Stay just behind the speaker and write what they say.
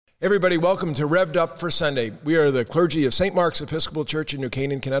Everybody, welcome to Revved Up for Sunday. We are the clergy of St. Mark's Episcopal Church in New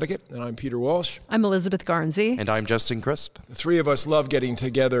Canaan, Connecticut, and I'm Peter Walsh. I'm Elizabeth Garnsey. And I'm Justin Crisp. The three of us love getting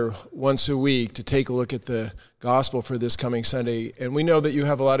together once a week to take a look at the gospel for this coming Sunday, and we know that you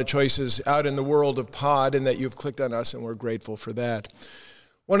have a lot of choices out in the world of pod and that you've clicked on us, and we're grateful for that.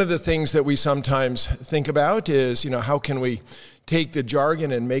 One of the things that we sometimes think about is, how can we take the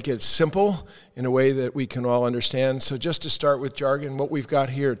jargon and make it simple in a way that we can all understand. So just to start with jargon, what we've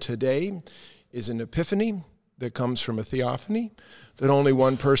got here today is an epiphany that comes from a theophany that only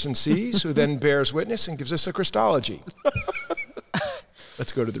one person sees, who then bears witness and gives us a Christology.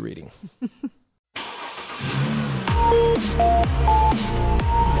 Let's go to the reading.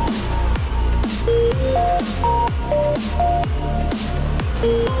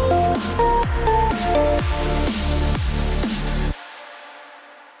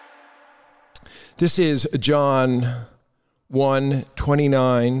 This is John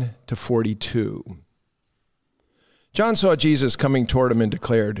 1:29 to 42. John saw Jesus coming toward him and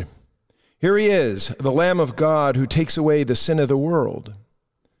declared, "Here he is, the Lamb of God who takes away the sin of the world.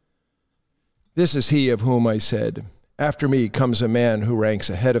 This is he of whom I said, 'After me comes a man who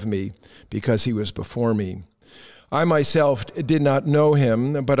ranks ahead of me, because he was before me.' I myself did not know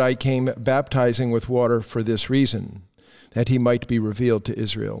him, but I came baptizing with water for this reason, that he might be revealed to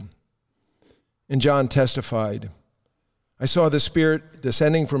Israel." And John testified, "I saw the Spirit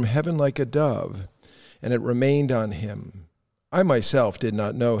descending from heaven like a dove, and it remained on him. I myself did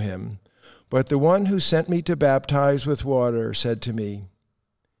not know him, but the one who sent me to baptize with water said to me,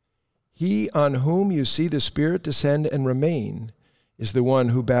 'He on whom you see the Spirit descend and remain is the one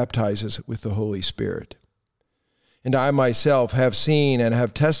who baptizes with the Holy Spirit.' And I myself have seen and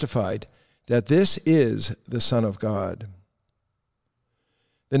have testified that this is the Son of God."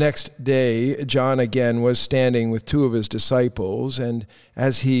 The next day, John again was standing with two of his disciples, and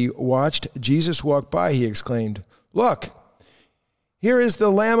as he watched Jesus walk by, he exclaimed, "Look, here is the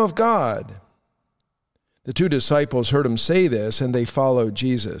Lamb of God." The two disciples heard him say this, and they followed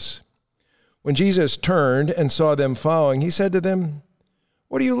Jesus. When Jesus turned and saw them following, he said to them,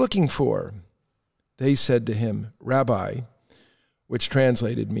 "What are you looking for?" They said to him, "Rabbi," which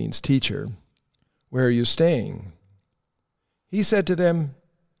translated means teacher, "where are you staying?" He said to them,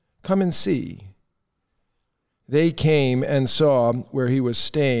 "Come and see." They came and saw where he was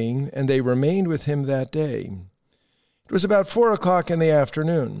staying, and they remained with him that day. It was about 4:00 in the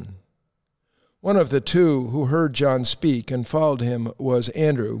afternoon. One of the two who heard John speak and followed him was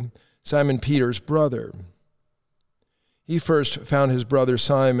Andrew, Simon Peter's brother. He first found his brother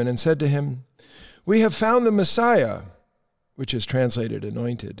Simon and said to him, "We have found the Messiah," which is translated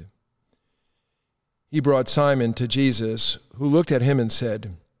anointed. He brought Simon to Jesus, who looked at him and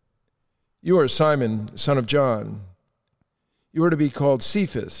said, "You are Simon, son of John. You are to be called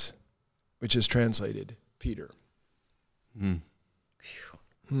Cephas," which is translated Peter.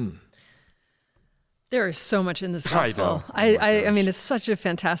 There is so much in this gospel. I mean, it's such a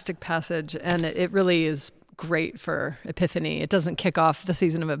fantastic passage, and it really is great for Epiphany. It doesn't kick off the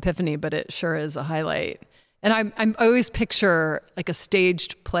season of Epiphany, but it sure is a highlight. And I always picture like a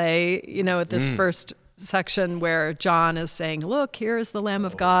staged play, at this first section where John is saying, "Look, here is the Lamb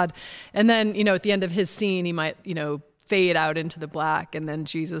of God." And then, at the end of his scene, he might, fade out into the black, and then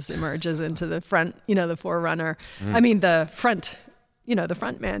Jesus emerges into the front, the forerunner. I mean, the front, the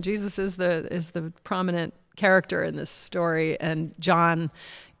front man. Jesus is the prominent character in this story. And John,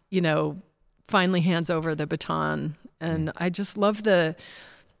 finally hands over the baton. And I just love the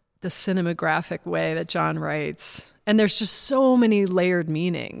cinematographic way that John writes. And there's just so many layered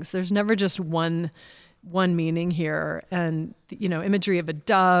meanings. There's never just one meaning here. And, imagery of a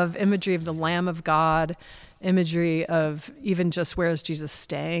dove, imagery of the Lamb of God, imagery of even just where is Jesus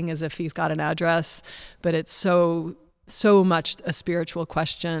staying, as if he's got an address. But it's so much a spiritual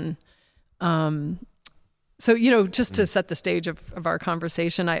question. So, just to set the stage of our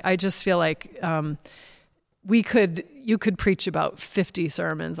conversation, I just feel like you could preach about 50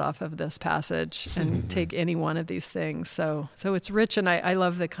 sermons off of this passage and take any one of these things. So it's rich, and I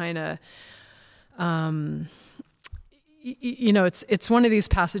love the kind of, it's one of these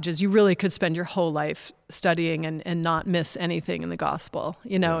passages you really could spend your whole life studying and not miss anything in the gospel.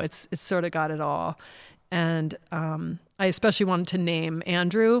 It's sort of got it all. And I especially wanted to name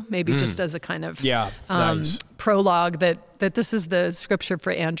Andrew, maybe just as a kind of nice prologue, that this is the scripture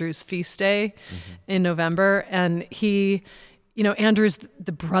for Andrew's feast day in November. And he, Andrew's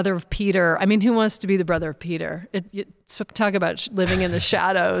the brother of Peter. I mean, who wants to be the brother of Peter? Talk about living in the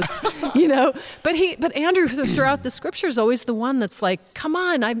shadows, But Andrew, throughout the scripture, is always the one that's like, come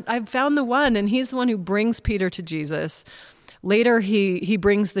on, I've found the one. And he's the one who brings Peter to Jesus. later he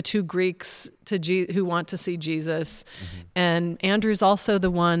brings the two Greeks who want to see Jesus. And Andrew's also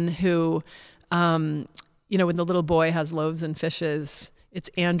the one who, when the little boy has loaves and fishes, it's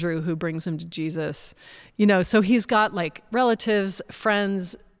Andrew who brings him to Jesus. So he's got like relatives,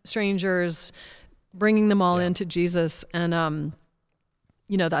 friends, strangers, bringing them all into Jesus. And,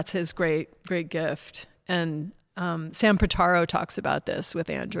 that's his great gift. And Sam Portaro talks about this with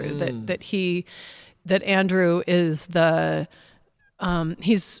Andrew, that Andrew is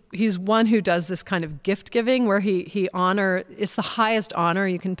he's one who does this kind of gift giving where it's the highest honor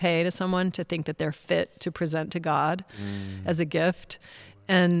you can pay to someone to think that they're fit to present to God as a gift.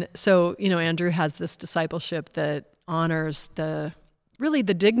 And so, Andrew has this discipleship that honors the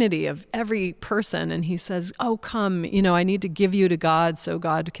dignity of every person. And he says, oh, come, I need to give you to God so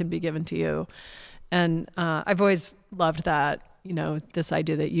God can be given to you. And I've always loved that, this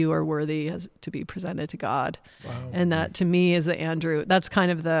idea that you are worthy to be presented to God. Wow. And that to me is that's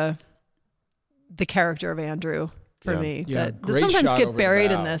kind of the character of Andrew for me. Yeah, that sometimes get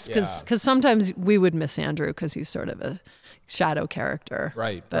buried in this because sometimes we would miss Andrew because he's sort of a shadow character.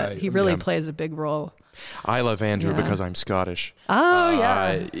 Right. But he really plays a big role. I love Andrew because I'm Scottish.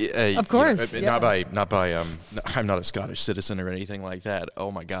 Oh of course. Not by. I'm not a Scottish citizen or anything like that.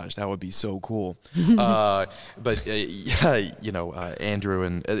 Oh my gosh, that would be so cool. But Andrew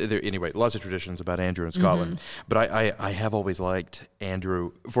and anyway, lots of traditions about Andrew in Scotland. But I have always liked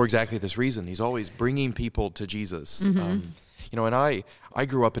Andrew for exactly this reason. He's always bringing people to Jesus. And I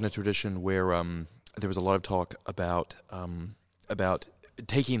grew up in a tradition where there was a lot of talk about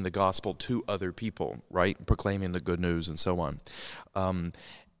taking the gospel to other people, right? Proclaiming the good news and so on. And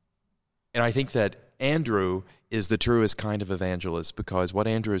I think that Andrew is the truest kind of evangelist because what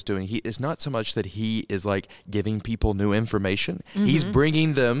Andrew is doing, he is not so much that he is like giving people new information. He's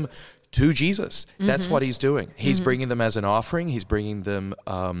bringing them to Jesus. That's what he's doing. He's bringing them as an offering. He's bringing them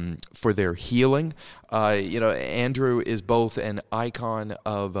for their healing. Andrew is both an icon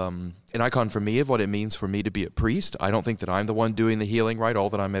for me of what it means for me to be a priest. I don't think that I'm the one doing the healing, right? All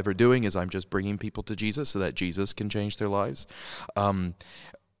that I'm ever doing is I'm just bringing people to Jesus so that Jesus can change their lives.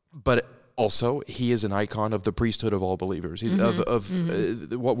 But also, he is an icon of the priesthood of all believers. He's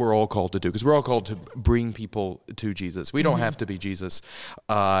of what we're all called to do, because we're all called to bring people to Jesus. We don't have to be Jesus.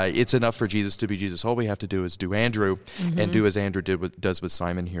 It's enough for Jesus to be Jesus. All we have to do is do Andrew and do as Andrew does with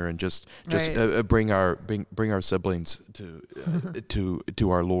Simon here, and just bring our siblings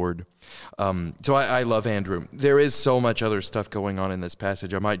to our Lord. So I love Andrew. There is so much other stuff going on in this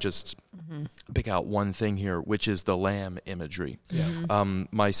passage. I might just pick out one thing here, which is the lamb imagery. Yeah.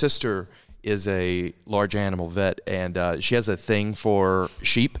 My sister is a large animal vet, and she has a thing for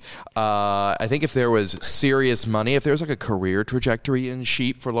sheep. I think if there was serious money, if there was like a career trajectory in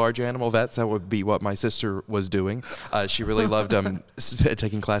sheep for large animal vets, that would be what my sister was doing. She really loved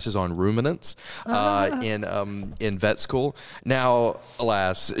taking classes on ruminants in vet school. Now,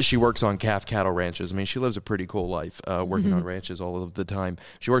 alas, she works on calf cattle ranches. I mean, she lives a pretty cool life working on ranches all of the time.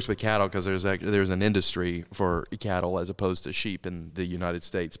 She works with cattle because there's an industry for cattle as opposed to sheep in the United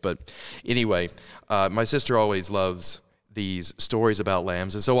States. But anyway, my sister always loves these stories about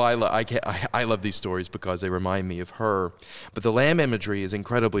lambs, and so I love these stories because they remind me of her. But the lamb imagery is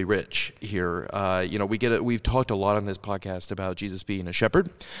incredibly rich here. We've talked a lot on this podcast about Jesus being a shepherd,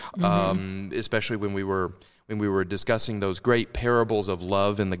 especially when we were discussing those great parables of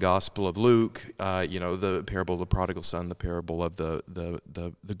love in the Gospel of Luke. The parable of the prodigal son, the parable of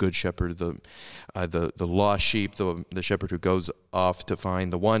the good shepherd, the lost sheep, the shepherd who goes off to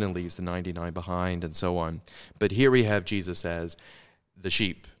find the one and leaves the 99 behind, and so on. But here we have Jesus as the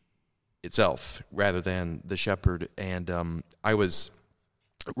sheep itself rather than the shepherd. And I was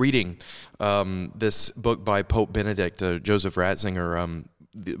reading this book by Pope Benedict, Joseph Ratzinger,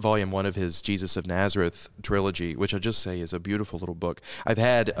 Volume 1 of his Jesus of Nazareth trilogy, which I just say is a beautiful little book. I've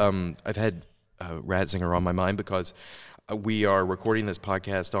had Ratzinger on my mind because we are recording this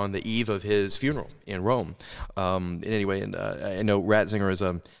podcast on the eve of his funeral in Rome. Anyway, I know Ratzinger is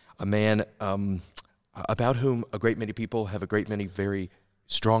a man about whom a great many people have a great many very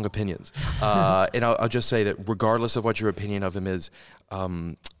strong opinions. And I'll just say that regardless of what your opinion of him is,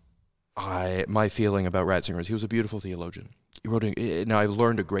 my feeling about Ratzinger is he was a beautiful theologian. Now I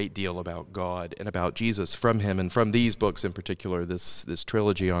learned a great deal about God and about Jesus from him, and from these books in particular, this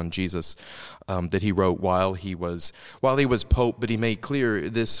trilogy on Jesus that he wrote while he was Pope. But he made clear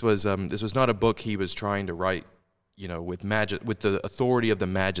this was not a book he was trying to write, with the authority of the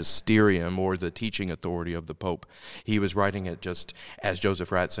magisterium or the teaching authority of the Pope. He was writing it just as Joseph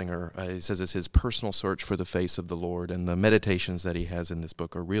Ratzinger he says it's his personal search for the face of the Lord, and the meditations that he has in this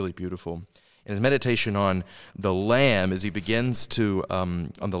book are really beautiful. In his meditation on the Lamb, as he begins to,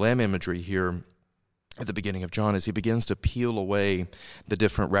 on the Lamb imagery here at the beginning of John, as he begins to peel away the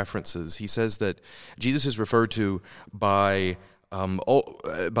different references, he says that Jesus is referred to by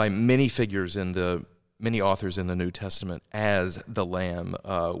many figures many authors in the New Testament as the Lamb.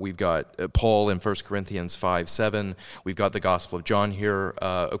 We've got Paul in 1 Corinthians 5:7. We've got the Gospel of John here,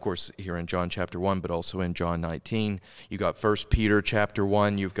 of course, here in John chapter 1, but also in John 19. You've got 1 Peter chapter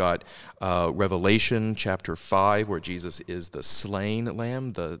 1. You've got Revelation chapter 5, where Jesus is the slain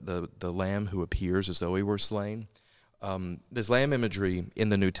Lamb, the Lamb who appears as though he were slain. This Lamb imagery in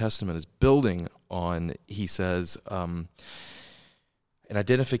the New Testament is building on, he says, an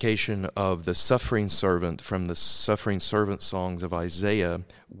identification of the suffering servant from the suffering servant songs of Isaiah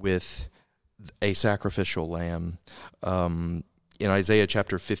with a sacrificial lamb. In Isaiah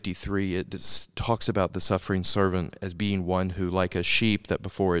chapter 53, it talks about the suffering servant as being one who, like a sheep that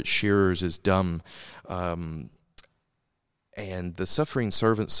before its shearers is dumb. And the suffering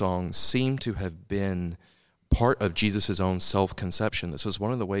servant songs seem to have been part of Jesus' own self-conception. This was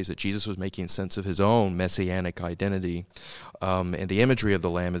one of the ways that Jesus was making sense of his own messianic identity. And the imagery of the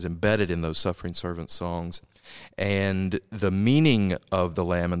Lamb is embedded in those suffering servant songs. And the meaning of the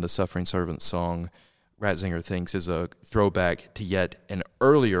Lamb in the suffering servant song, Ratzinger thinks, is a throwback to yet an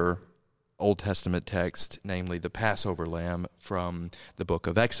earlier Old Testament text, namely the Passover Lamb from the book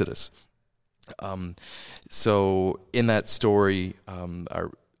of Exodus. So in that story, our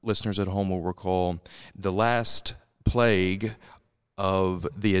listeners at home will recall the last plague of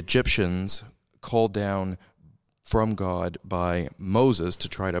the Egyptians called down from God by Moses to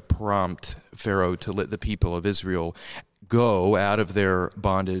try to prompt Pharaoh to let the people of Israel go out of their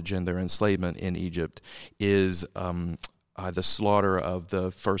bondage and their enslavement in Egypt is the slaughter of the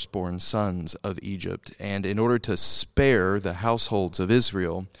firstborn sons of Egypt. And in order to spare the households of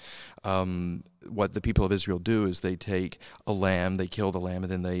Israel, what the people of Israel do is they take a lamb, they kill the lamb,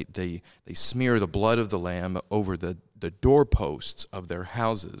 and then they smear the blood of the lamb over the doorposts of their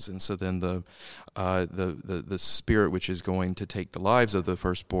houses. And so then the spirit which is going to take the lives of the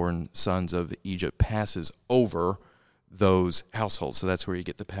firstborn sons of Egypt passes over those households. So that's where you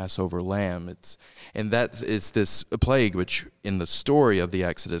get the Passover lamb. It's this plague which in the story of the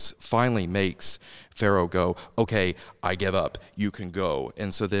Exodus finally makes Pharaoh go, okay, I give up, you can go.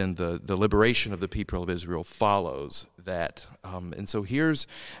 And so then the liberation of the people of Israel follows that. And so here's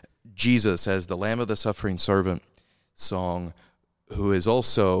Jesus as the Lamb of the Suffering Servant song, who is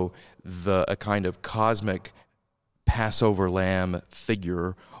also a kind of cosmic Passover lamb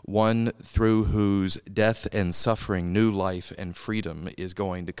figure, one through whose death and suffering new life and freedom is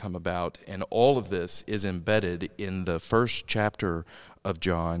going to come about. And all of this is embedded in the first chapter of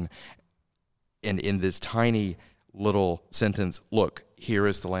John, and in this tiny little sentence, look, here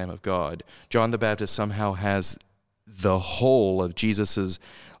is the Lamb of God. John the Baptist somehow has the whole of Jesus's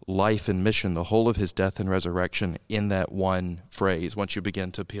life and mission, the whole of his death and resurrection in that one phrase, once you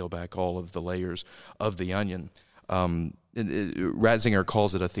begin to peel back all of the layers of the onion. Ratzinger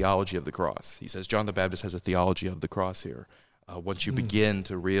calls it a theology of the cross. He says John the Baptist has a theology of the cross here. Once you begin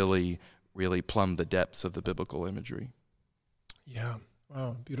to really, really plumb the depths of the biblical imagery. Yeah,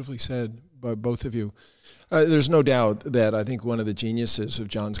 wow, beautifully said by both of you. There's no doubt that I think one of the geniuses of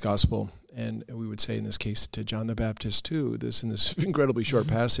John's gospel, and we would say in this case to John the Baptist too, in this incredibly short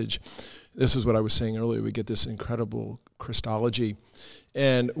passage, this is what I was saying earlier, we get this incredible Christology.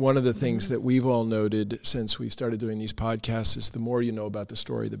 And one of the things that we've all noted since we started doing these podcasts is the more you know about the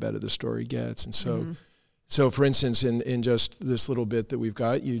story, the better the story gets. And so for instance, in just this little bit that we've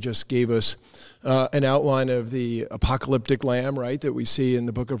got, you just gave us an outline of the apocalyptic lamb, right, that we see in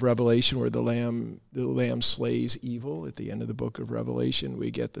the book of Revelation, where the lamb slays evil. At the end of the book of Revelation,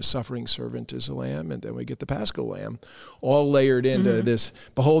 we get the suffering servant as a lamb, and then we get the Paschal lamb, all layered into this,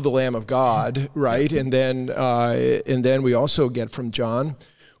 behold the Lamb of God, right? And then we also get from John,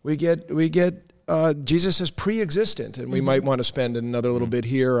 we get Jesus is pre-existent, and we might want to spend another little bit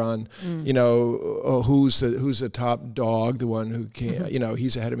here on, who's the top dog, the one who came,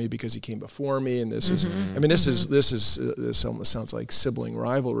 he's ahead of me because he came before me, and this almost sounds like sibling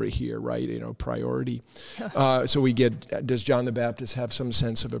rivalry here, right? Priority. So we get, does John the Baptist have some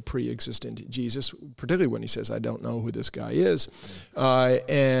sense of a pre-existent Jesus, particularly when he says, I don't know who this guy is,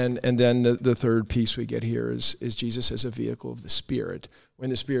 and then the third piece we get here is Jesus as a vehicle of the Spirit. When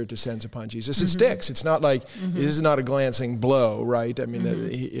the Spirit descends upon Jesus, it sticks. It's not like, this is not a glancing blow, right? I mean,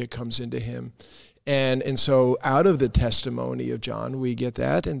 it comes into him. And so out of the testimony of John, we get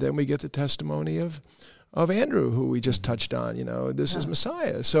that, and then we get the testimony of Andrew, who we just touched on. This is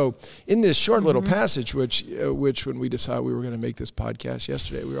Messiah. So in this short little passage, which when we decided we were going to make this podcast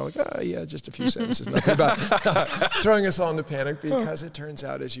yesterday, we were like, just a few sentences, nothing about throwing us all into panic, because it turns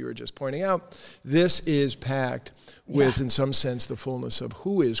out, as you were just pointing out, this is packed with, in some sense, the fullness of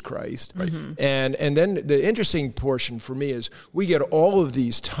who is Christ. Right. And then the interesting portion for me is we get all of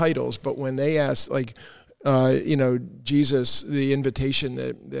these titles, but when they ask, Jesus, the invitation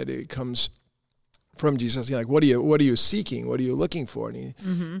that it comes from Jesus, what are you seeking? What are you looking for?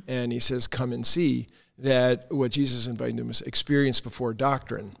 And he says, come and see. That what Jesus invited them is experience before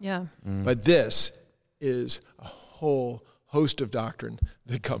doctrine. Yeah. But this is a whole host of doctrine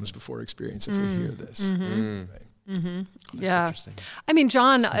that comes before experience if we hear this. Right. Yeah. I mean,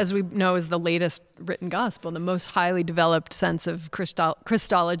 John, as we know, is the latest written gospel, the most highly developed sense of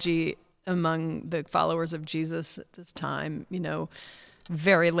Christology among the followers of Jesus at this time,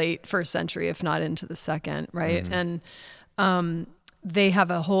 very late first century, if not into the second, right? And they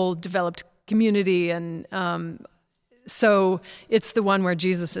have a whole developed community. And so it's the one where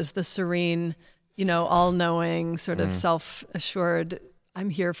Jesus is the serene, all-knowing, sort of self-assured, I'm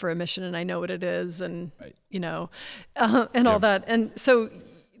here for a mission and I know what it is, and, and all that. And so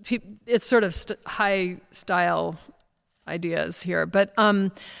it's sort of high style ideas here. But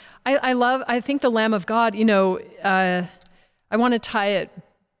I think the Lamb of God, I want to tie it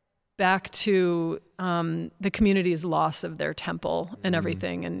back to the community's loss of their temple and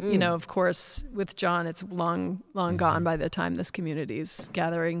everything. And, of course, with John, it's long gone by the time this community's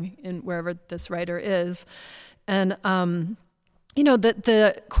gathering in wherever this writer is. And,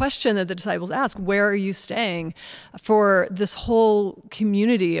 the question that the disciples ask, where are you staying? For this whole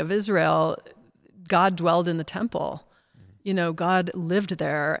community of Israel, God dwelled in the temple. God lived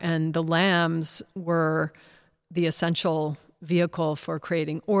there, and the lambs were the essential vehicle for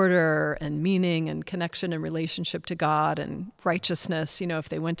creating order and meaning and connection and relationship to God and righteousness. If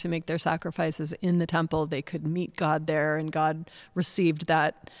they went to make their sacrifices in the temple, they could meet God there, and God received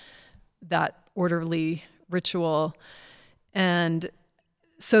that orderly ritual. And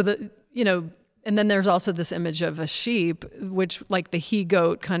so and then there's also this image of a sheep, which, like the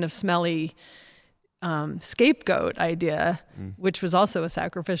he-goat kind of smelly scapegoat idea, which was also a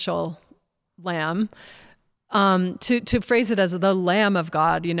sacrificial lamb. To phrase it as the Lamb of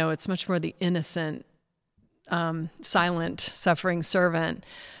God, it's much more the innocent, silent, suffering servant.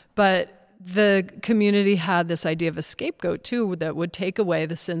 But the community had this idea of a scapegoat too, that would take away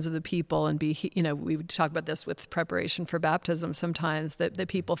the sins of the people and be, we would talk about this with preparation for baptism sometimes, that the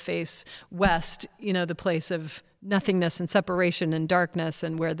people face west, the place of nothingness and separation and darkness,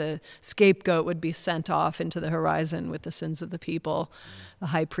 and where the scapegoat would be sent off into the horizon with the sins of the people, the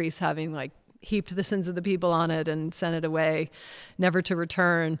high priest having heaped the sins of the people on it and sent it away, never to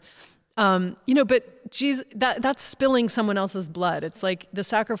return. But Jesus, that's spilling someone else's blood. It's like the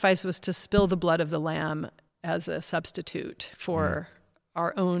sacrifice was to spill the blood of the lamb as a substitute for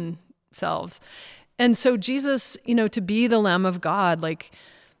our own selves. And so Jesus, to be the Lamb of God,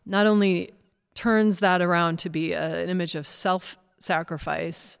 not only turns that around to be an image of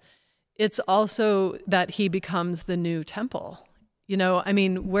self-sacrifice, it's also that he becomes the new temple.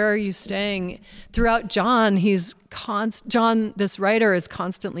 Where are you staying? Throughout John, this writer is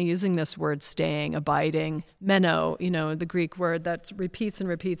constantly using this word staying, abiding, meno, the Greek word that repeats and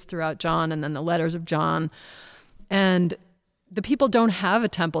repeats throughout John and then the letters of John. And the people don't have a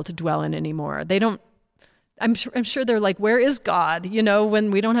temple to dwell in anymore. They don't, I'm sure they're like, where is God?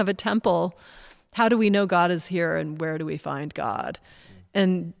 When we don't have a temple, how do we know God is here, and where do we find God?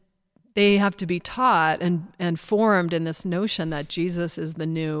 And they have to be taught and formed in this notion that Jesus is the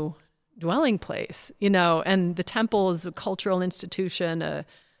new dwelling place, and the temple is a cultural institution, a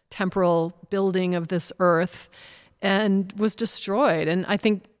temporal building of this earth, and was destroyed. And I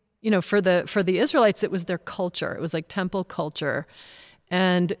think, for the Israelites, it was their culture. It was like temple culture.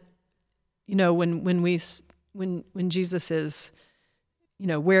 And, when Jesus is,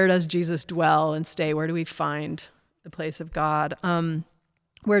 where does Jesus dwell and stay? Where do we find the place of God?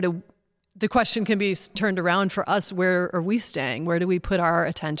 The question can be turned around for us. Where are we staying? Where do we put our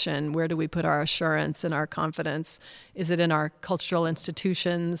attention? Where do we put our assurance and our confidence? Is it in our cultural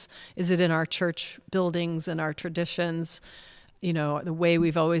institutions? Is it in our church buildings and our traditions? The way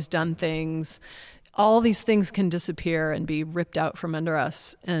we've always done things. All these things can disappear and be ripped out from under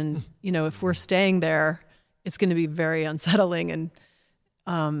us. And, if we're staying there, it's going to be very unsettling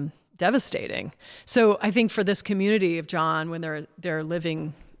and devastating. So I think for this community of John, when they're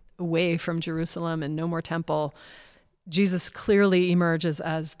living away from Jerusalem and no more temple, Jesus clearly emerges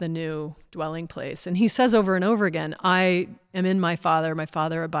as the new dwelling place. And he says over and over again, I am in my Father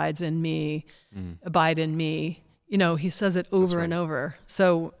abides in me, abide in me. He says it over and over.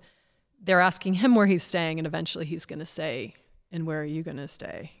 So they're asking him where he's staying, and eventually he's going to say, and where are you going to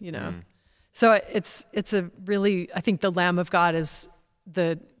stay, So it's a really, I think the Lamb of God is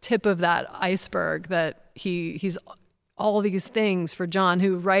the tip of that iceberg, that he's all these things for John,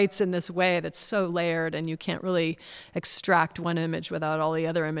 who writes in this way that's so layered, and you can't really extract one image without all the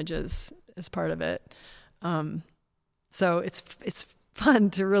other images as part of it. So it's fun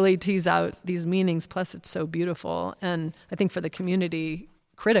to really tease out these meanings. Plus, it's so beautiful, and I think for the community,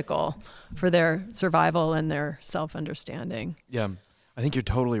 critical for their survival and their self-understanding. Yeah, I think you're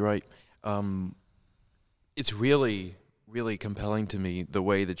totally right. It's really, really compelling to me the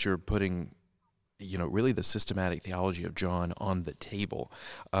way that you're putting, really the systematic theology of John on the table.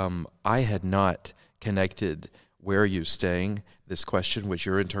 I had not connected where are you staying, this question, which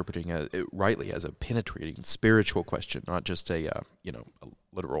you're interpreting rightly as a penetrating spiritual question, not just a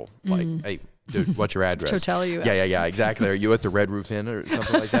literal, like, hey, dude, what's your address? Which hotel are you at? Yeah, exactly. Are you at the Red Roof Inn or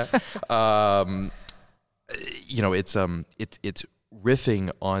something like that? It's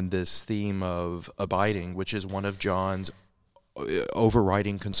riffing on this theme of abiding, which is one of John's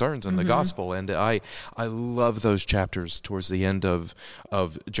overriding concerns in the gospel. And I love those chapters towards the end of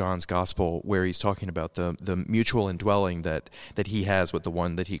John's gospel, where he's talking about the mutual indwelling that he has with the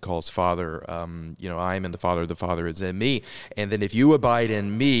one that he calls Father. I am in the Father is in me. And then if you abide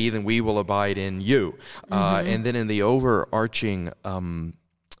in me, then we will abide in you. And then in the overarching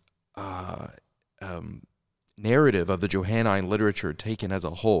narrative of the Johannine literature taken as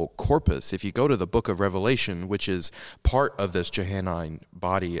a whole corpus, if you go to the book of Revelation, which is part of this Johannine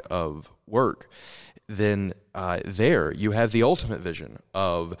body of work, then there you have the ultimate vision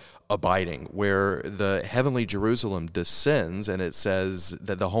of abiding, where the heavenly Jerusalem descends, and it says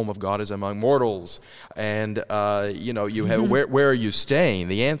that the home of God is among mortals. And you have where are you staying?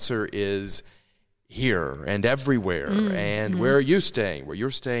 The answer is here and everywhere. And where are you staying? Where you're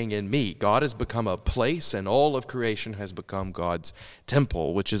staying in me. God has become a place, and all of creation has become God's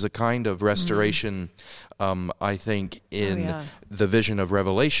temple, which is a kind of restoration, I think, in the vision of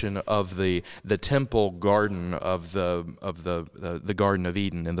Revelation of the temple garden of the Garden of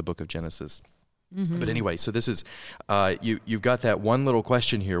Eden in the book of Genesis. But anyway, so this is, you've got that one little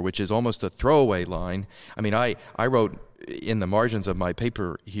question here, which is almost a throwaway line. I mean, I wrote in the margins of my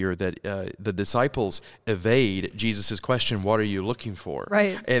paper here that the disciples evade Jesus' question, what are you looking for?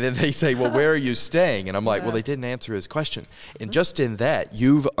 Right. And then they say, well, where are you staying? And I'm like, well, they didn't answer his question. And just in that,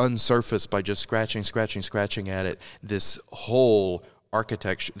 you've unsurfaced by just scratching at it, this whole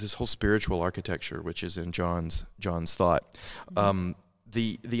architecture, this whole spiritual architecture, which is in John's thought.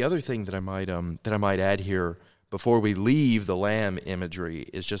 The other thing that I might add here before we leave the lamb imagery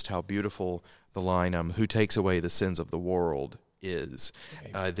is just how beautiful the line "Who takes away the sins of the world" is,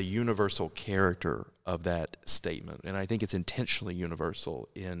 the universal character of that statement, and I think it's intentionally universal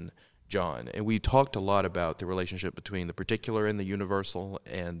in John. And we talked a lot about the relationship between the particular and the universal,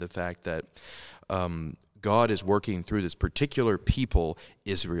 and the fact that God is working through this particular people,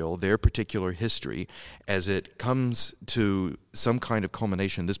 Israel, their particular history, as it comes to some kind of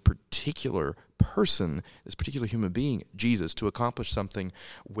culmination, this particular person, this particular human being, Jesus, to accomplish something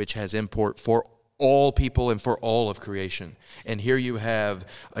which has import for all people and for all of creation. And here you have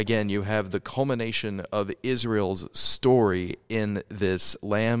the culmination of Israel's story in this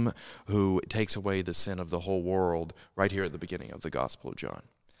Lamb who takes away the sin of the whole world right here at the beginning of the Gospel of John.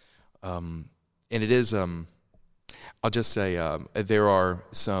 And it is, I'll just say, there are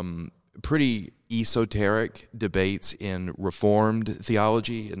some pretty esoteric debates in Reformed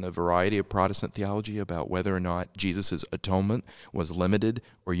theology and the variety of Protestant theology about whether or not Jesus' atonement was limited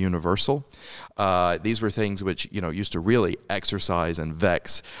or universal. These were things which, used to really exercise and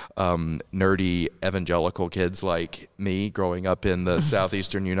vex nerdy evangelical kids like me growing up in the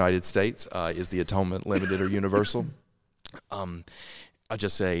southeastern United States. Is the atonement limited or universal? I'll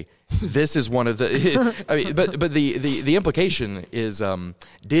just say this is one of the. But the implication is: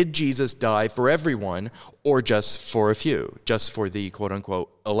 did Jesus die for everyone, or just for a few, just for the quote unquote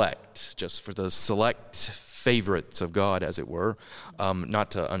elect, just for the select favorites of God, as it were?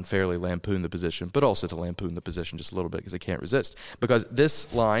 Not to unfairly lampoon the position, but also to lampoon the position just a little bit because I can't resist. Because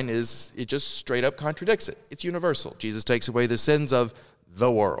this line it just straight up contradicts it. It's universal. Jesus takes away the sins of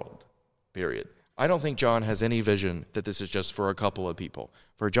the world. Period. I don't think John has any vision that this is just for a couple of people.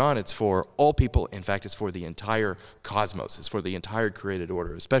 For John, it's for all people. In fact, it's for the entire cosmos. It's for the entire created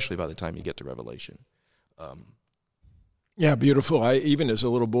order, especially by the time you get to Revelation. Yeah, beautiful. Even as a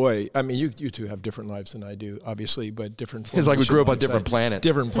little boy, I mean, you two have different lives than I do, obviously, but different. It's like we grew up on different planets.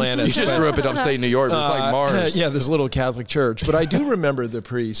 Different planets. You just grew up in upstate New York. It's like Mars. Yeah, this little Catholic church. But I do remember the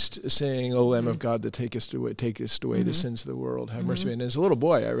priest saying, "O Lamb of God, that takest away the sins of the world, have mercy." And as a little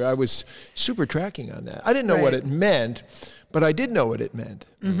boy, I was super tracking on that. I didn't know what it meant, but I did know what it meant,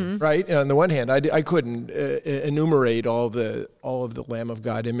 right? And on the one hand, I couldn't enumerate all of the Lamb of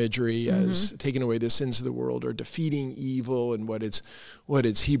God imagery as taking away the sins of the world or defeating evil and what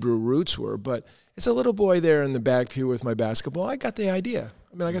its Hebrew roots were. But as a little boy there in the back pew with my basketball, I got the idea.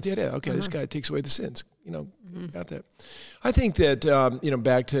 Okay, this guy takes away the sins. Got that. I think that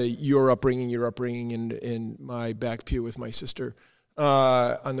back to your upbringing in my back pew with my sister.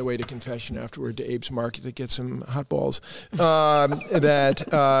 On the way to confession afterward to Abe's Market to get some hot balls. I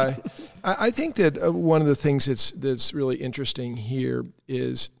think that one of the things that's really interesting here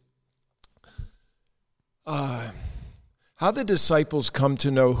is how the disciples come to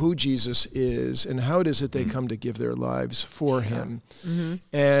know who Jesus is and how it is that they come to give their lives for him.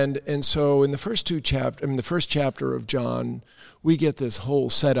 And so in the first the first chapter of John, we get this whole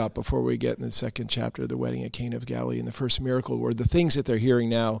setup before we get in the second chapter of the wedding at Cana of Galilee and the first miracle, where the things that they're hearing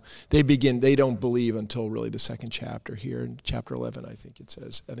now, they don't believe until really the second chapter here in chapter 11, I think it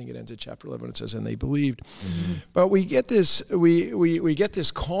ends at chapter 11. It says, and they believed. But we get this, we get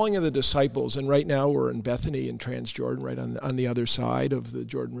this calling of the disciples. And right now we're in Bethany in Transjordan, right on the other side of the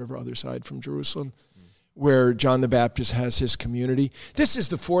Jordan River, other side from Jerusalem, where John the Baptist has his community. This is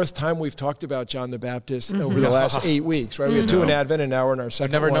the fourth time we've talked about John the Baptist over the last 8 weeks, right? We had two in Advent, and now we're in our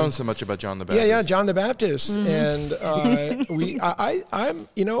second one. I've never known so much about John the Baptist. Yeah, John the Baptist. And I'm,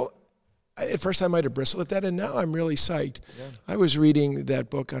 at first I might have bristled at that, and now I'm really psyched. Yeah. I was reading that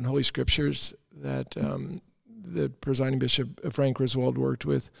book on Holy Scriptures that the presiding bishop, Frank Griswold, worked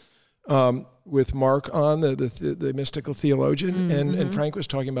with Mark on, the mystical theologian, and Frank was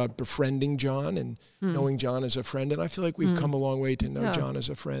talking about befriending John and knowing John as a friend, and I feel like we've come a long way to know John as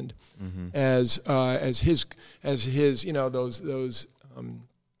a friend, as his those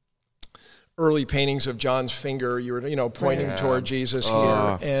early paintings of John's finger, you were pointing toward Jesus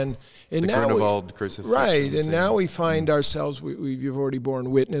here, and the now Grunewald crucifixion, right, and now we find ourselves you've already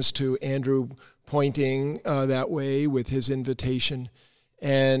borne witness to Andrew pointing that way with his invitation.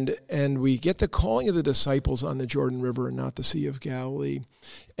 And we get the calling of the disciples on the Jordan River and not the Sea of Galilee.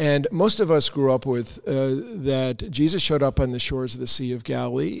 And most of us grew up with that Jesus showed up on the shores of the Sea of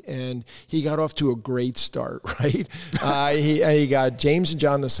Galilee, and he got off to a great start, right? He got James and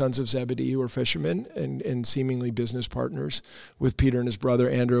John, the sons of Zebedee, who were fishermen and seemingly business partners with Peter and his brother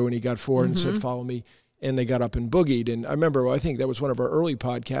Andrew, and he got four and said, "Follow me." And they got up and boogied. And I remember, I think that was one of our early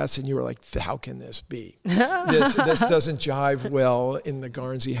podcasts, and you were like, how can this be? This doesn't jive well in the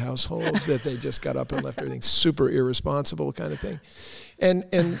Garnsey household, that they just got up and left everything super irresponsible kind of thing.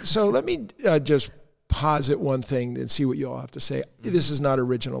 And so let me just posit one thing and see what you all have to say. This is not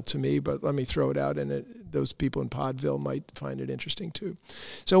original to me, but let me throw it out, and those people in Podville might find it interesting too.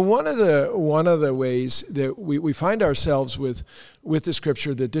 So one of the ways that we find ourselves with the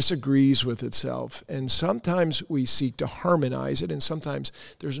Scripture that disagrees with itself, and sometimes we seek to harmonize it, and sometimes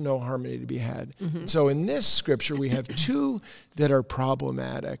there's no harmony to be had. So in this Scripture, we have two that are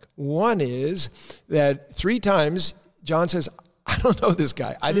problematic. One is that 3 times John says, I don't know this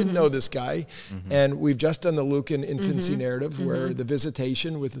guy. I didn't know this guy. And we've just done the Lucan infancy narrative where the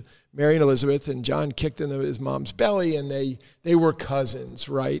visitation with Mary and Elizabeth, and John kicked in his mom's belly, and they were cousins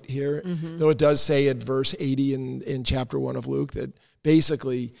right here. Though it does say at verse 80 in chapter 1 of Luke that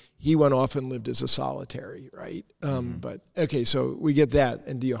basically he went off and lived as a solitary, right? But okay, so we get that.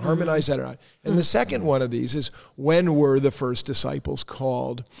 And do you harmonize that or not? And the second one of these is, when were the first disciples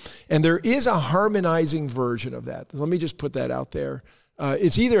called? And there is a harmonizing version of that. Let me just put that out there.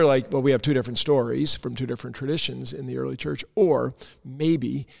 It's either like, well, we have 2 different stories from 2 different traditions in the early church, or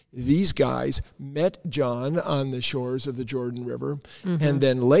maybe these guys met John on the shores of the Jordan River, and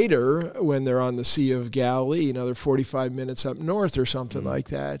then later, when they're on the Sea of Galilee, another 45 minutes up north or something like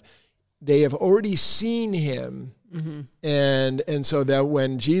that, they have already seen him. And so that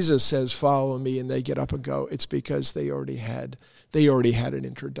when Jesus says, "Follow me," and they get up and go, it's because they already had an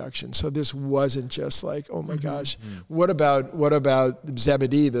introduction. So this wasn't just like, oh my gosh, what about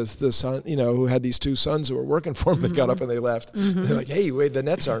Zebedee, the son, who had these 2 sons who were working for him that got up and they left. They're like, hey, wait, the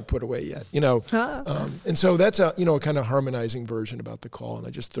nets aren't put away yet, and so that's a kind of harmonizing version about the call. And I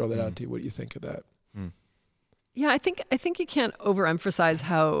just throw that out to you. What do you think of that? Yeah, I think you can't overemphasize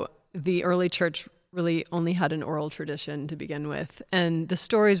how the early church really only had an oral tradition to begin with. And the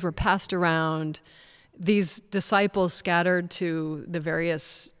stories were passed around. these disciples scattered to the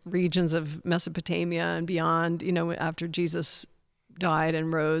various regions of Mesopotamia and beyond, after Jesus died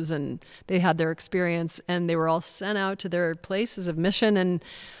and rose, and they had their experience, and they were all sent out to their places of mission, and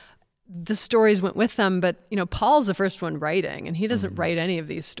the stories went with them. But, Paul's the first one writing, and he doesn't write any of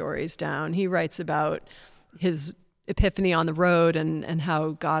these stories down. He writes about his epiphany on the road and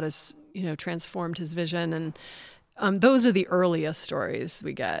how God has, transformed his vision. And those are the earliest stories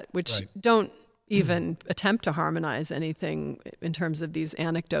we get, which don't even attempt to harmonize anything in terms of these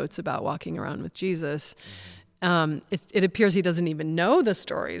anecdotes about walking around with Jesus. It appears he doesn't even know the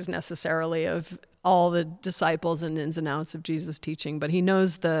stories necessarily of all the disciples and ins and outs of Jesus' teaching, but he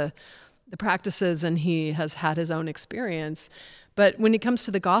knows the practices, and he has had his own experience. But when it comes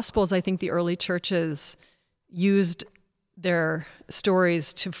to the Gospels, I think the early churches used their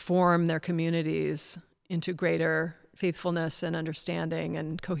stories to form their communities into greater faithfulness and understanding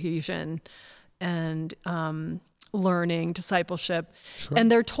and cohesion and learning, discipleship. Sure. And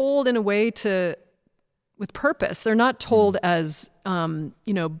they're told in a way with purpose. They're not told as,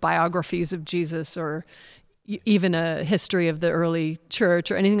 biographies of Jesus or even a history of the early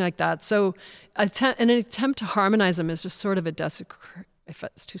church or anything like that. So an attempt to harmonize them is just sort of if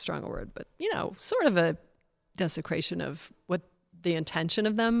it's too strong a word, but, sort of a desecration of what the intention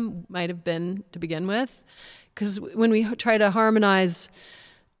of them might have been to begin with. Because when we try to harmonize,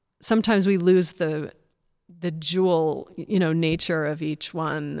 sometimes we lose the jewel, nature of each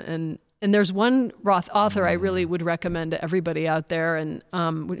one. And there's one Roth author I really would recommend to everybody out there, and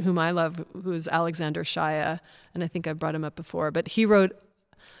whom I love, who is Alexander Shaya, and I think I brought him up before. But he wrote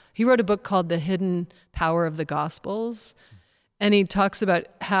a book called The Hidden Power of the Gospels, and he talks about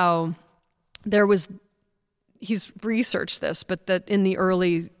how he's researched this, but that in the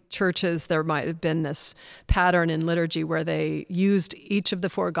early churches there might have been this pattern in liturgy where they used each of the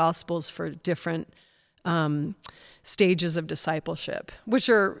four Gospels for different stages of discipleship, which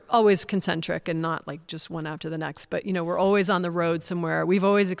are always concentric and not like just one after the next. But, we're always on the road somewhere. We've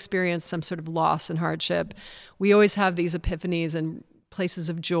always experienced some sort of loss and hardship. We always have these epiphanies and places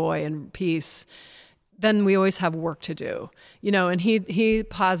of joy and peace. Then we always have work to do, and he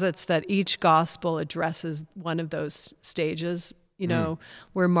posits that each gospel addresses one of those stages,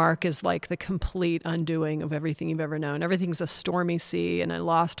 where Mark is like the complete undoing of everything you've ever known. Everything's a stormy sea and a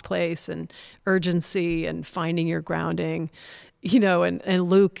lost place and urgency and finding your grounding, and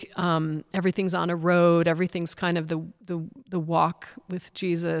Luke, everything's on a road. Everything's kind of the walk with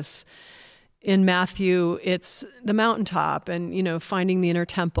Jesus. In Matthew, it's the mountaintop and, finding the inner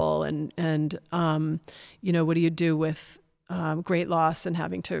temple and what do you do with great loss and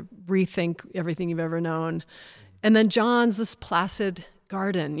having to rethink everything you've ever known. And then John's this placid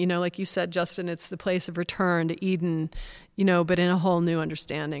garden, like you said, Justin, it's the place of return to Eden, but in a whole new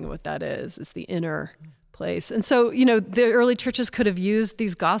understanding of what that is. It's the inner place. And so, the early churches could have used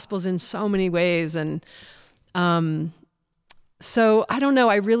these gospels in so many ways. And so I don't know,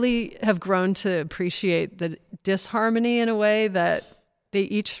 I really have grown to appreciate the disharmony in a way that they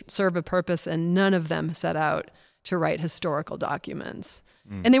each serve a purpose and none of them set out to write historical documents.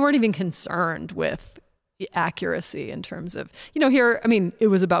 And they weren't even concerned with accuracy in terms of, here, it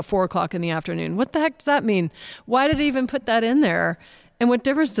was about 4:00 in the afternoon. What the heck does that mean? Why did he even put that in there? And what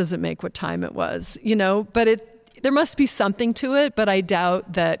difference does it make what time it was? But there must be something to it, but I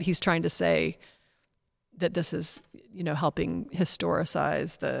doubt that he's trying to say that this is, helping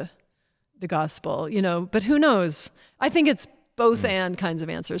historicize the gospel, but who knows? I think it's both and kinds of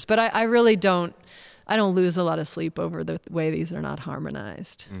answers, but I really don't lose a lot of sleep over the way these are not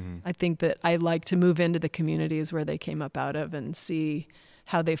harmonized. Mm-hmm. I think that I like to move into the communities where they came up out of and see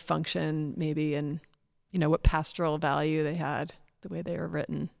how they function maybe and, what pastoral value they had, the way they were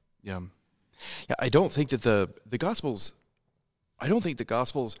written. Yeah. I don't think that the Gospels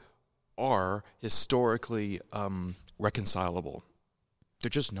are historically reconcilable. They're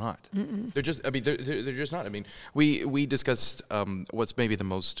just not. Mm-mm. They're just not. We discussed what's maybe the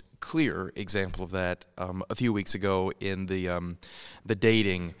most clear example of that a few weeks ago in the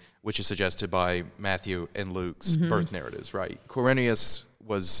dating, which is suggested by Matthew and Luke's birth narratives, right? Quirinius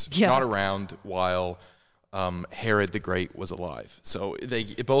was not around while Herod the Great was alive. So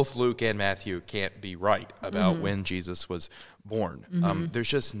both Luke and Matthew can't be right about when Jesus was born. There's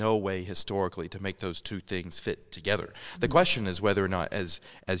just no way historically to make those two things fit together. The question is whether or not, as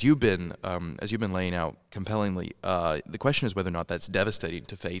you've been laying out compellingly, the question is whether or not that's devastating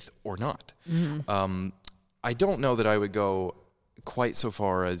to faith or not. I don't know that I would go quite so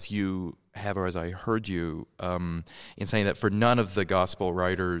far as you have, or as I heard you, in saying that for none of the gospel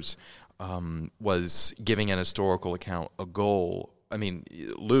writers was giving an historical account a goal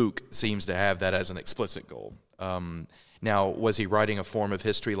Luke seems to have that as an explicit goal. Now, was he writing a form of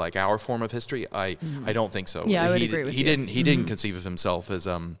history like our form of history? I don't think so. Yeah, I would agree with you. He didn't conceive of himself as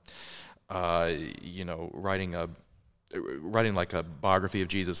writing like a biography of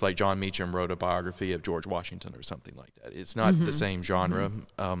Jesus, like John Meacham wrote a biography of George Washington or something like that. It's not the same genre,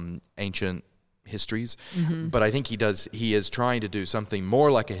 ancient histories, but I think he is trying to do something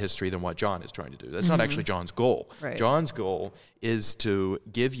more like a history than what John is trying to do. That's not actually John's goal. Right. John's goal is to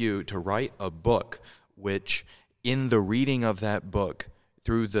write a book which, in the reading of that book,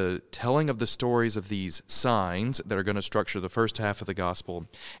 through the telling of the stories of these signs that are going to structure the first half of the gospel,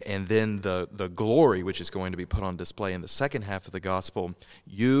 and then the glory which is going to be put on display in the second half of the gospel,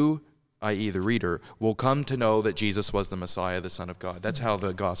 you, i.e. the reader, will come to know that Jesus was the Messiah, the Son of God. That's how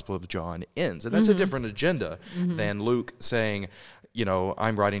the Gospel of John ends. And that's a different agenda than Luke saying,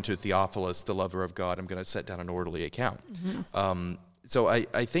 I'm writing to Theophilus, the lover of God. I'm going to set down an orderly account. So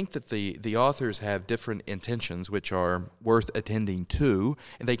I think that the authors have different intentions which are worth attending to,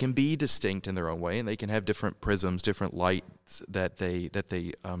 and they can be distinct in their own way, and they can have different prisms, different lights that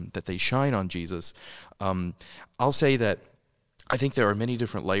they shine on Jesus. I'll say that I think there are many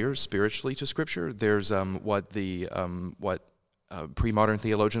different layers spiritually to Scripture. There's what pre-modern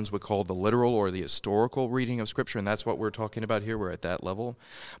theologians would call the literal or the historical reading of Scripture, and that's what we're talking about here. We're at that level.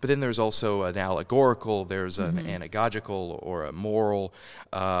 But then there's also an allegorical, there's an anagogical or a moral,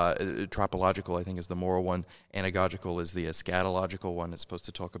 tropological, I think, is the moral one. Anagogical is the eschatological one. It's supposed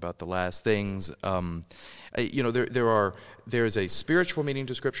to talk about the last things. There's a spiritual meaning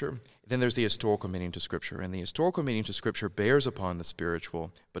to Scripture. Then there's the historical meaning to Scripture, and the historical meaning to Scripture bears upon the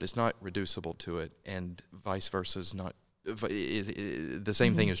spiritual, but it's not reducible to it, and vice versa is not. The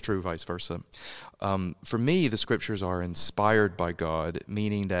same thing is true vice versa. For me, the Scriptures are inspired by God,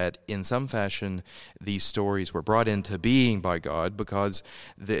 meaning that in some fashion these stories were brought into being by God because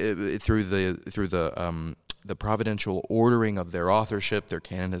through the providential ordering of their authorship, their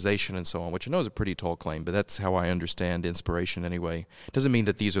canonization, and so on, which I know is a pretty tall claim, but that's how I understand inspiration anyway. It doesn't mean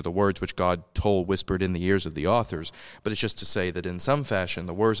that these are the words which God whispered in the ears of the authors, but it's just to say that in some fashion,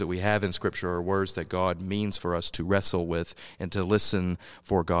 the words that we have in Scripture are words that God means for us to wrestle with and to listen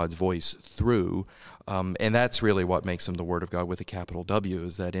for God's voice through. And that's really what makes them the Word of God with a capital W,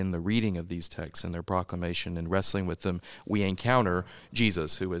 is that in the reading of these texts and their proclamation and wrestling with them, we encounter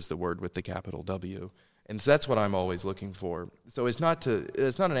Jesus, who is the Word with the capital W. And so that's what I'm always looking for. So it's not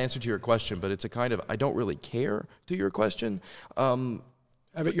an answer to your question, but it's a kind of I don't really care to your question.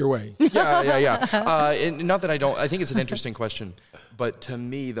 Have it your way. Yeah. And not that I don't. I think it's an interesting question, but to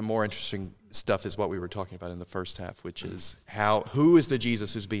me, the more interesting stuff is what we were talking about in the first half, which is who is the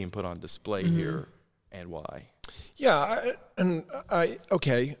Jesus who's being put on display here, and why. Yeah,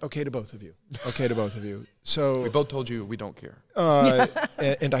 okay to both of you. Okay to both of you. So we both told you we don't care.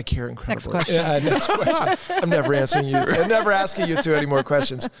 And I care incredibly. Next question. Next question. I'm never answering you. I'm never asking you two any more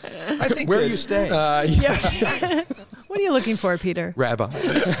questions. I think. Where are you staying? What are you looking for, Peter? Rabbi.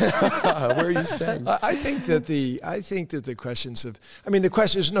 Where are you staying? I think that the questions of, the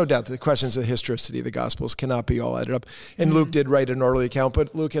questions, there's no doubt that the questions of the historicity of the Gospels cannot be all added up. And Luke did write an orderly account,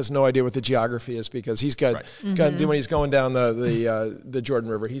 but Luke has no idea what the geography is because he's got when he's going down the Jordan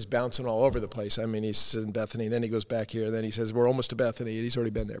River, he's bouncing all over the place. He's in Bethany, then he goes back here, then he says we're almost to Bethany, and he's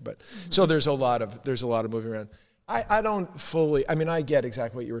already been there. But so there's a lot of moving around. I don't fully, I get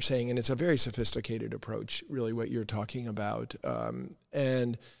exactly what you were saying, and it's a very sophisticated approach, really, what you're talking about,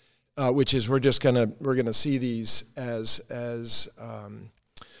 and which is we're going to see these as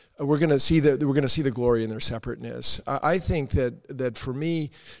we're going to see the glory in their separateness. I think that for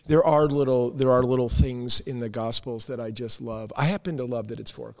me, there are little things in the Gospels that I just love. I happen to love that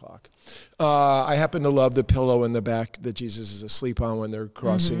it's 4:00. I happen to love the pillow in the back that Jesus is asleep on when they're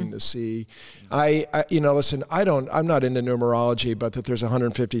crossing the sea. Listen, I'm not into numerology, but that there's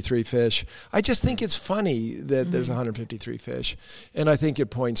 153 fish. I just think it's funny that there's 153 fish, and I think it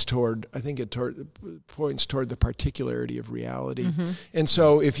points toward the particularity of reality. And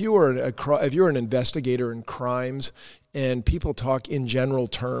so if you were an investigator in crimes and people talk in general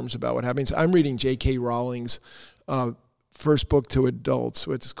terms about what happens, I'm reading J.K. Rowling's first book to adults.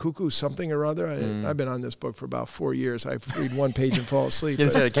 It's Cuckoo something or other. I've been on this book for about 4 years. I read one page and fall asleep.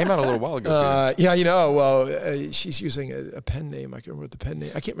 It came out a little while ago. She's using a pen name. I can't remember the pen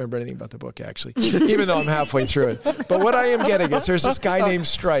name. I can't remember anything about the book, actually, even though I'm halfway through it. But what I am getting is there's this guy named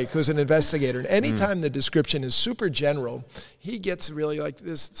Strike who's an investigator. And anytime the description is super general, he gets really like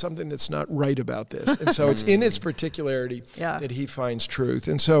this, something that's not right about this. And so it's in its particularity that he finds truth.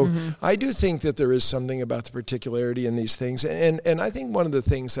 And so I do think that there is something about the particularity in these things. And I think one of the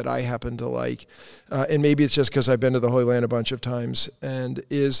things that I happen to like, and maybe it's just because I've been to the Holy Land a bunch of times, and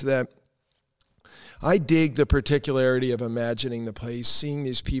is that I dig the particularity of imagining the place, seeing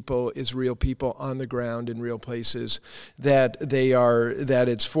these people as real people on the ground in real places, that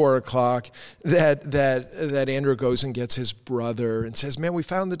it's 4:00, that Andrew goes and gets his brother and says, man, we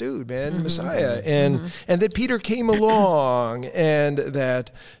found the dude, man, Messiah. And that Peter came along, and that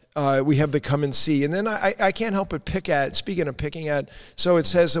we have the come and see. And then I can't help but speaking of picking at, so it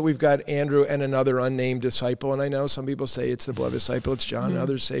says that we've got Andrew and another unnamed disciple. And I know some people say it's the beloved disciple, it's John.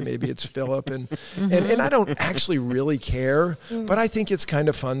 Others say maybe it's Philip. And I don't actually really care, but I think it's kind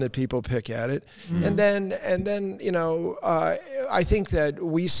of fun that people pick at it. And then I think that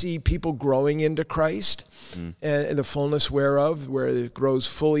we see people growing into Christ and the fullness whereof, where it grows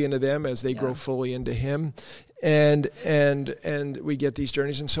fully into them as they grow fully into him. And we get these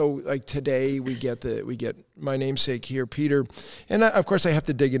journeys, and so like today we get my namesake here, Peter, and of course I have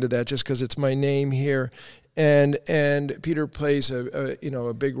to dig into that just because it's my name here, and Peter plays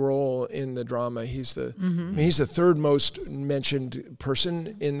a big role in the drama. He's he's the third most mentioned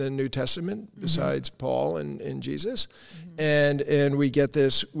person in the New Testament besides Paul and Jesus, and we get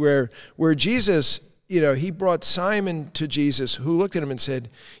this where Jesus. He brought Simon to Jesus, who looked at him and said,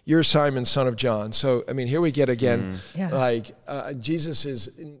 "You're Simon, son of John." So, I mean, here we get again, Jesus is,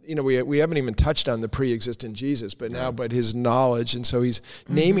 we haven't even touched on the pre-existent Jesus, but now, but his knowledge, and so he's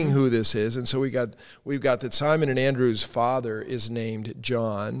naming who this is, and so we've got that Simon and Andrew's father is named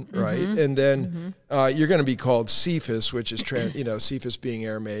John, right? And then you're going to be called Cephas, which is Cephas being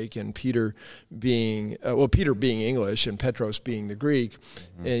Aramaic, and Peter being Peter being English, and Petros being the Greek,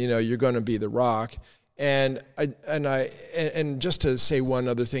 and you're going to be the rock. And just to say one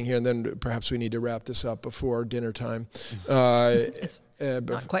other thing here, and then perhaps we need to wrap this up before dinner time. It's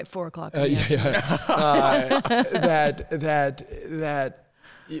not quite 4:00. That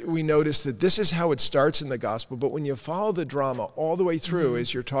we notice that this is how it starts in the gospel, but when you follow the drama all the way through,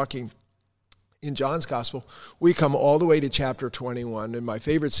 as you're talking in John's gospel, we come all the way to chapter 21, and my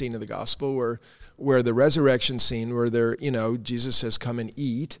favorite scene of the gospel, where the resurrection scene, where Jesus says, "Come and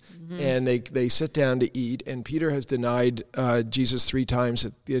eat," and they sit down to eat, and Peter has denied Jesus 3 times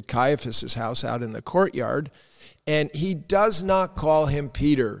at Caiaphas' house out in the courtyard, and he does not call him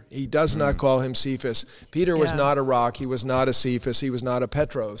Peter. He does not call him Cephas. Peter was not a rock. He was not a Cephas. He was not a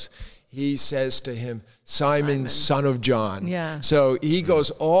Petros. He says to him, Simon, son of John. Yeah. So he goes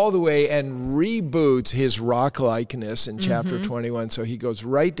all the way and reboots his rock-likeness in chapter 21. So he goes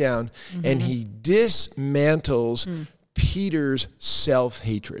right down and he dismantles Peter's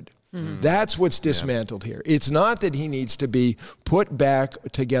self-hatred. That's what's dismantled here. It's not that he needs to be put back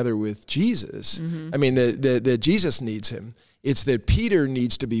together with Jesus. I mean, the Jesus needs him. It's that Peter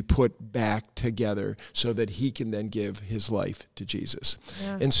needs to be put back together so that he can then give his life to Jesus.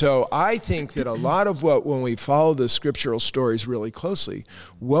 Yeah. And so I think that a lot of when we follow the scriptural stories really closely,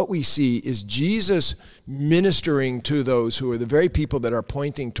 what we see is Jesus ministering to those who are the very people that are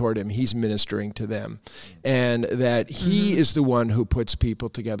pointing toward him. He's ministering to them. And that he is the one who puts people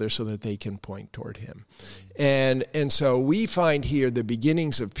together so that they can point toward him. And so we find here the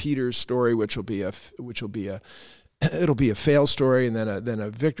beginnings of Peter's story, which will be a fail story and then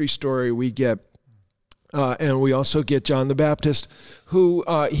a victory story. We get, and we also get John the Baptist, who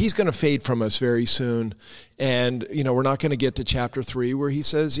he's going to fade from us very soon. And, we're not going to get to chapter 3 where he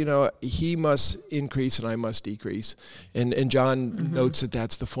says, he must increase and I must decrease. And John notes that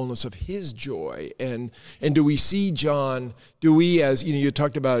that's the fullness of his joy. And do we see John, as, you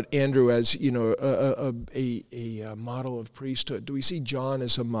talked about Andrew as, a model of priesthood. Do we see John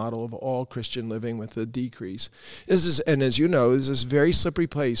as a model of all Christian living with a decrease? And as you know, this is a very slippery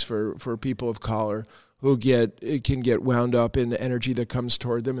place for people of color who can get wound up in the energy that comes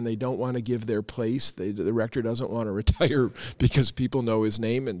toward them, and they don't want to give their place. The rector doesn't want to retire because people know his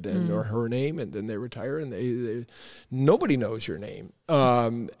name or her name, and then they retire, and nobody knows your name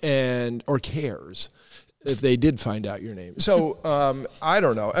or cares if they did find out your name. So I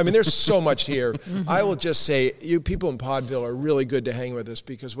don't know. I mean, there's so much here. I will just say, you people in Podville are really good to hang with us,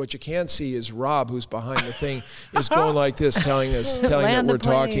 because what you can't see is Rob, who's behind the thing, is going like this, telling that we're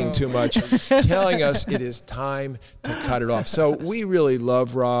talking too much, telling us it is time to cut it off. So we really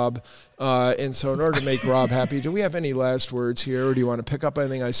love Rob. And so in order to make Rob happy, do we have any last words here, or do you want to pick up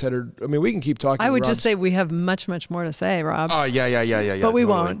anything I said? We can keep talking. I would just say we have much, much more to say, Rob. Oh, yeah. But we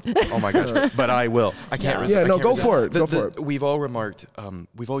won't. Oh, my gosh. But I will. I can't resist. Yeah, no, go for it. Go for it. We've all remarked,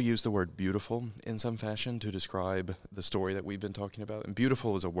 we've all used the word beautiful in some fashion to describe the story that we've been talking about. And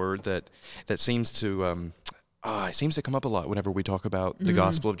beautiful is a word that seems to it seems to come up a lot whenever we talk about the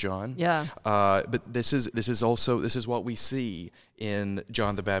Gospel of John. Yeah. But this is what we see in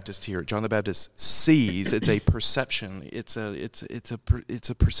John the Baptist here. John the Baptist sees. It's a perception. It's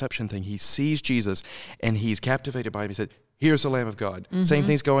a perception thing. He sees Jesus, and he's captivated by him. He said, "Here's the Lamb of God." Same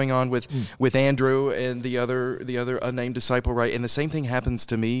thing's going on with Andrew and the other unnamed disciple, right? And the same thing happens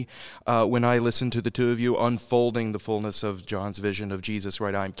to me when I listen to the two of you unfolding the fullness of John's vision of Jesus,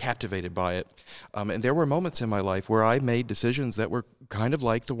 right? I'm captivated by it. And there were moments in my life where I made decisions that were kind of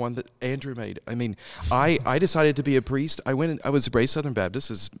like the one that Andrew made. I mean, I decided to be a priest. I was raised Southern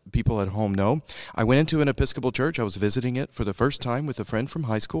Baptist, as people at home know. I went into an Episcopal church. I was visiting it for the first time with a friend from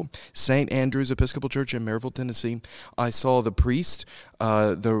high school, St. Andrew's Episcopal Church in Maryville, Tennessee. I saw the priest,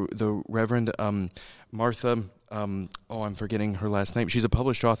 the Reverend Martha. I'm forgetting her last name. She's a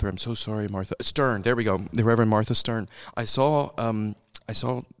published author. I'm so sorry, Martha Stern. There we go. The Reverend Martha Stern. I saw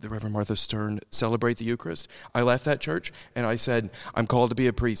the Reverend Martha Stern celebrate the Eucharist. I left that church and I said, I'm called to be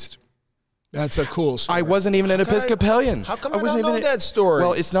a priest. That's a cool story. I wasn't even an Episcopalian. How come I don't know that story?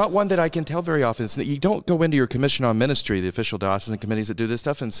 Well, it's not one that I can tell very often. You don't go into your commission on ministry, the official diocesan committees that do this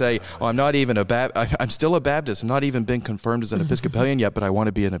stuff, and say, I'm not even I'm still a Baptist. I'm not even been confirmed as an Episcopalian yet, but I want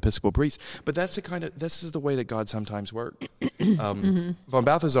to be an Episcopal priest. But this is the way that God sometimes works. Von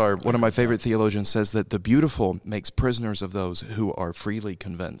Balthasar, one of my favorite theologians, says that the beautiful makes prisoners of those who are freely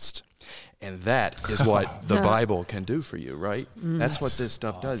convinced. And that is what the Bible can do for you, right? That's what this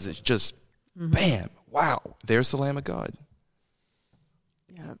stuff does. It's just, bam, wow, there's the Lamb of God.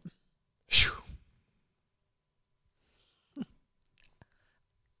 Yeah.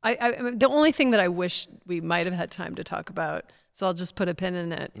 I the only thing that I wish we might have had time to talk about, so I'll just put a pin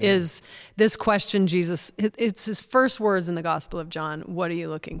in it, is this question Jesus, it's his first words in the Gospel of John, what are you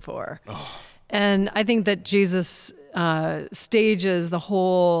looking for? Oh. And I think that Jesus stages the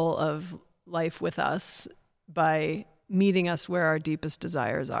whole of life with us by meeting us where our deepest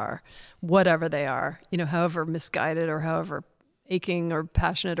desires are, whatever they are, however misguided or however aching or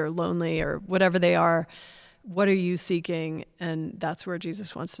passionate or lonely or whatever they are. What are you seeking? And that's where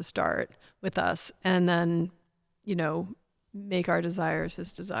Jesus wants to start with us. And then, make our desires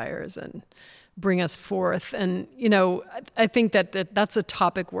his desires and bring us forth. And, I think that's a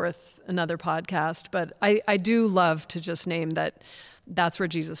topic worth another podcast, but I do love to just name that that's where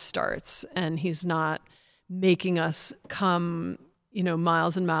Jesus starts. And he's not making us come,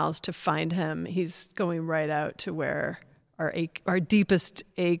 miles and miles to find him. He's going right out to where our deepest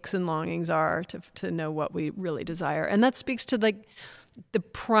aches and longings are to know what we really desire. And that speaks to the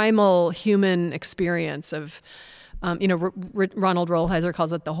primal human experience of, Ronald Rolheiser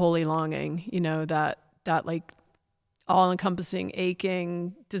calls it the holy longing, that all-encompassing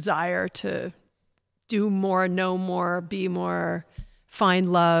aching desire to do more, know more, be more,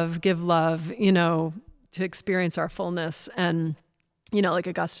 find love, give love, to experience our fullness. And, like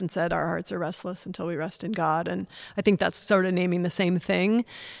Augustine said, our hearts are restless until we rest in God. And I think that's sort of naming the same thing,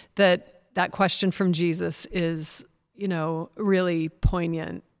 that question from Jesus is, really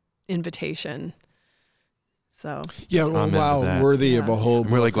poignant invitation. So worthy of a whole.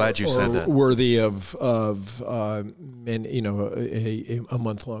 I'm really glad you said that. Worthy of a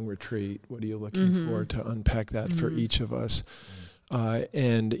month-long retreat. What are you looking for to unpack that for each of us?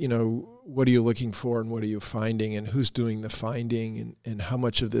 And what are you looking for and what are you finding and who's doing the finding and how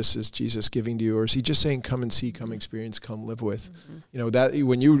much of this is Jesus giving to you, or is he just saying come and see, come experience, come live with? That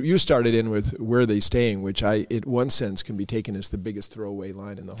when you started in with where are they staying, which in one sense can be taken as the biggest throwaway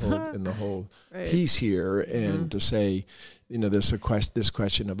line in the whole right. piece here, and to say this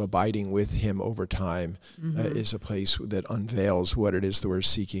question of abiding with him over time is a place that unveils what it is that we're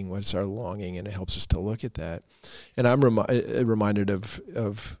seeking, what's our longing, and it helps us to look at that. And I'm reminded of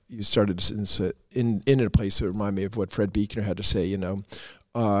you started in a place that reminded me of what Fred Buechner had to say.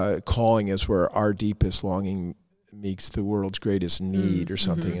 Calling is where our deepest longing meets the world's greatest need, or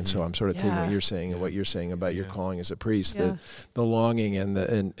something. And so I'm sort of taking what you're saying and what you're saying about your calling as a priest, the longing and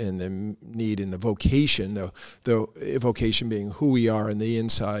the need and the vocation, the vocation being who we are on the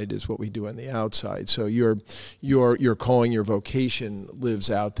inside is what we do on the outside. So your calling, your vocation lives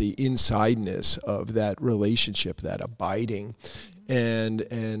out the insideness of that relationship, that abiding, and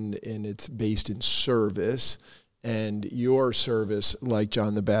it's based in service. And your service, like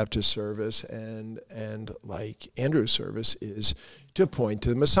John the Baptist's service and like Andrew's service, is to point to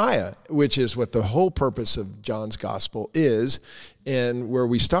the Messiah, which is what the whole purpose of John's gospel is, and where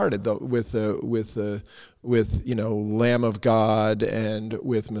we started with Lamb of God and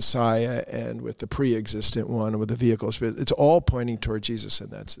with Messiah and with the pre-existent one and with the vehicle spirit. It's all pointing toward Jesus, and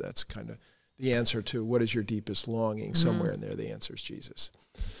that's kind of the answer to what is your deepest longing. Somewhere in there, the answer is Jesus.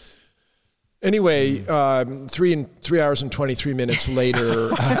 Anyway, 3 hours and 23 minutes later,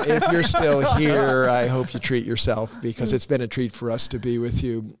 if you're still here, I hope you treat yourself, because it's been a treat for us to be with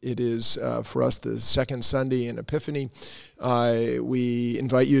you. It is, for us, the second Sunday in Epiphany. We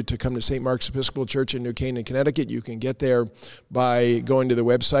invite you to come to St. Mark's Episcopal Church in New Canaan, Connecticut. You can get there by going to the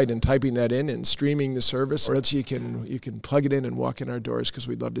website and typing that in and streaming the service, or else you can plug it in and walk in our doors, because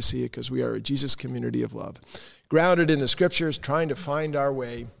we'd love to see it, because we are a Jesus community of love, grounded in the Scriptures, trying to find our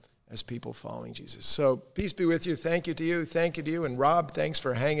way as people following Jesus. So peace be with you. Thank you to you. Thank you to you. And Rob, thanks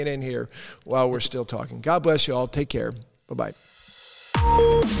for hanging in here while we're still talking. God bless you all. Take care. Bye-bye.